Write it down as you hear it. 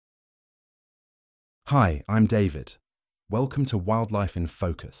Hi, I'm David. Welcome to Wildlife in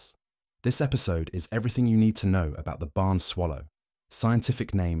Focus. This episode is everything you need to know about the barn swallow,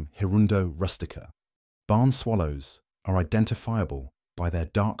 scientific name Hirundo rustica. Barn swallows are identifiable by their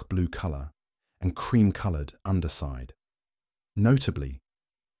dark blue color and cream-colored underside. Notably,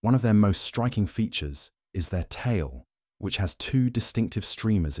 one of their most striking features is their tail, which has two distinctive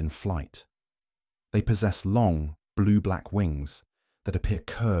streamers in flight. They possess long, blue-black wings that appear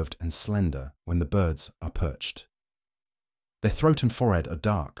curved and slender when the birds are perched. Their throat and forehead are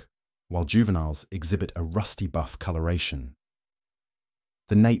dark, while juveniles exhibit a rusty buff coloration.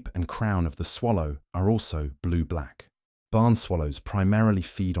 The nape and crown of the swallow are also blue-black. Barn swallows primarily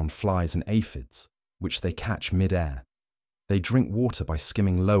feed on flies and aphids, which they catch mid-air. They drink water by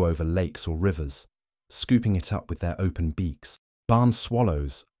skimming low over lakes or rivers, scooping it up with their open beaks. Barn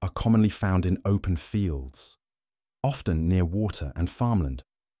swallows are commonly found in open fields, often near water and farmland,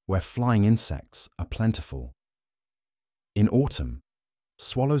 where flying insects are plentiful. In autumn,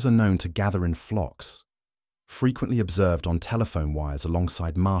 swallows are known to gather in flocks, frequently observed on telephone wires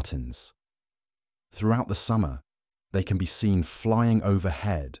alongside martins. Throughout the summer, they can be seen flying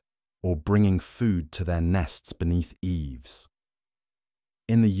overhead or bringing food to their nests beneath eaves.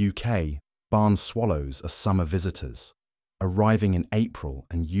 In the UK, barn swallows are summer visitors, arriving in April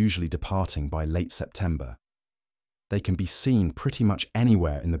and usually departing by late September. They can be seen pretty much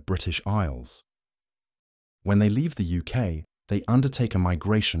anywhere in the British Isles. When they leave the UK, they undertake a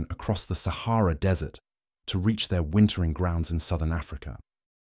migration across the Sahara Desert to reach their wintering grounds in southern Africa.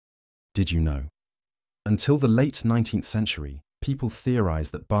 Did you know? Until the late 19th century, people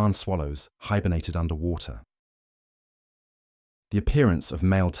theorized that barn swallows hibernated underwater. The appearance of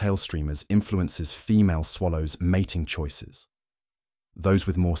male tail streamers influences female swallows' mating choices. Those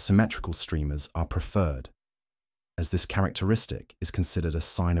with more symmetrical streamers are preferred, as this characteristic is considered a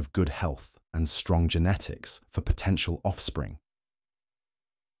sign of good health and strong genetics for potential offspring.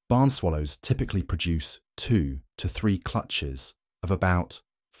 Barn swallows typically produce 2 to 3 clutches of about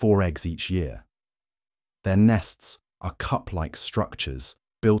 4 eggs each year. Their nests are cup-like structures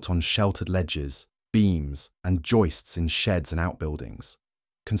built on sheltered ledges, beams, and joists in sheds and outbuildings,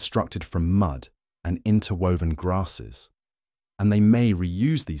 constructed from mud and interwoven grasses, and they may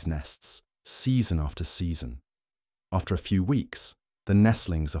reuse these nests season after season. After a few weeks, the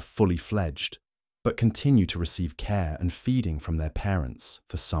nestlings are fully fledged, but continue to receive care and feeding from their parents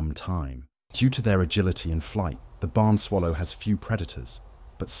for some time. Due to their agility in flight, the barn swallow has few predators,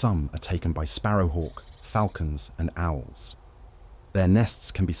 but some are taken by sparrowhawk, falcons, and owls. Their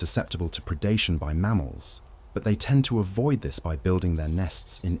nests can be susceptible to predation by mammals, but they tend to avoid this by building their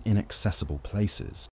nests in inaccessible places.